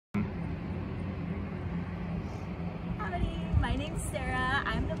Sarah.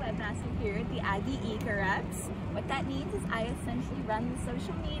 I'm the webmaster here at the Aggie Eco-Reps. What that means is I essentially run the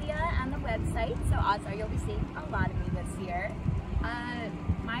social media and the website, so odds are you'll be seeing a lot of me this year.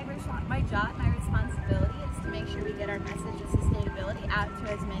 My responsibility is to make sure we get our message of sustainability out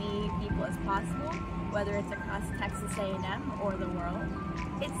to as many people as possible, whether it's across Texas A&M or the world.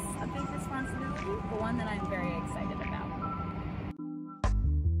 It's a big responsibility, but one that I'm very excited about.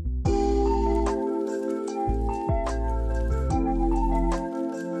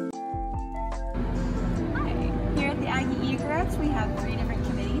 Aggie Eco-Reps, we have 3 different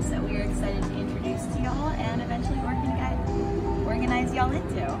committees that we are excited to introduce to y'all and eventually organize y'all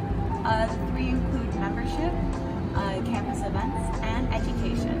into. The 3 include membership, campus events, and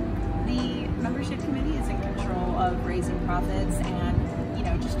education. The membership committee is in control of raising profits and,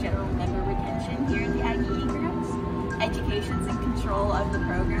 just general member retention here at the Aggie Eco-Reps. Education's in control of the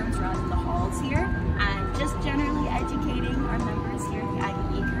programs run in the halls here and just generally educating our members here at the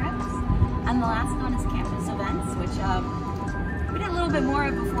Aggie Eco-Reps. And the last one is campus events, which we did a little bit more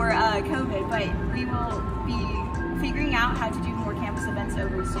of before COVID, but we will be figuring out how to do more campus events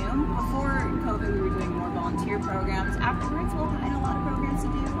over Zoom. Before COVID, we were doing more volunteer programs. Afterwards, we'll find a lot of programs to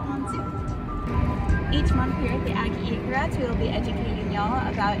do on Zoom. Each month here at the Aggie Eco-Reps, we will be educating y'all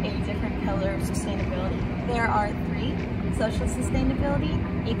about a different pillar of sustainability. There are 3: social sustainability,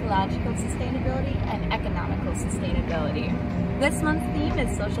 ecological sustainability, and economical sustainability. This month's theme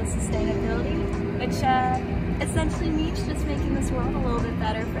is social sustainability, which essentially means just making this world a little bit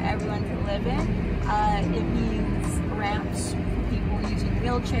better for everyone to live in. It means ramps for people using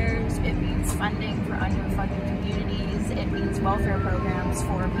wheelchairs, it means funding for underfunded communities, it means welfare programs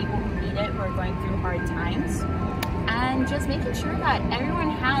for people who need it, who are going through hard times, and just making sure that everyone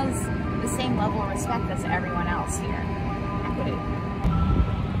has the same level of respect as everyone else here. Equity.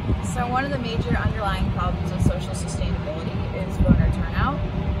 So one of the major underlying problems of social sustainability is voter turnout.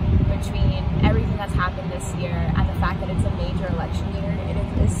 Between everything that's happened this year and the fact that it's a major election year, it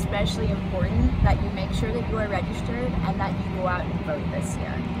is especially important that you make sure that you are registered and that you go out and vote this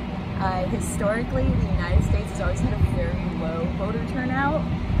year. Historically, the United States has always had a very low voter turnout.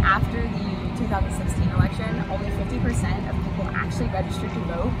 After the 2016 election, only 50% of people actually registered to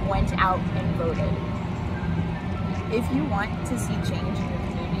vote went out and voted. If you want to see change in your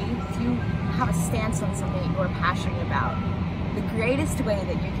community, if you have a stance on something that you are passionate about, the greatest way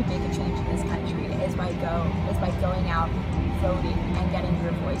that you can make a change in this country is by going out, voting, and getting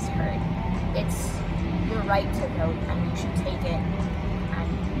your voice heard. It's your right to vote, and you should take it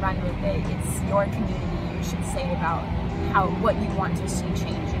and run with it. It's your community. You should say about what you want to see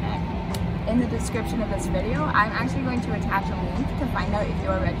change in it. In the description of this video, I'm actually going to attach a link to find out if you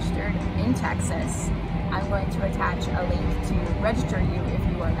are registered in Texas. I'm going to attach a link to register you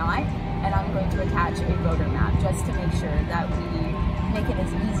if you are not, and I'm going to attach a voter map just to make sure that we make it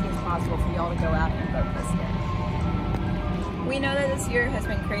as easy as possible for y'all to go out and vote this year. We know that this year has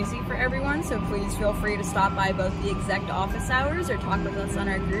been crazy for everyone, so please feel free to stop by both the exec office hours or talk with us on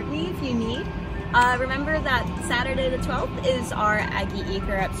our group meet if you need. Remember that Saturday the 12th is our Aggie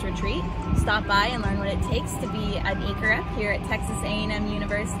Eco-Reps retreat. Stop by and learn what it takes to be an Eco-Rep here at Texas A&M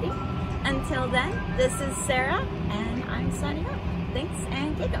University. Until then, this is Sarah, and I'm signing off. Thanks,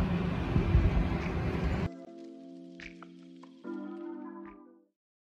 and keep going.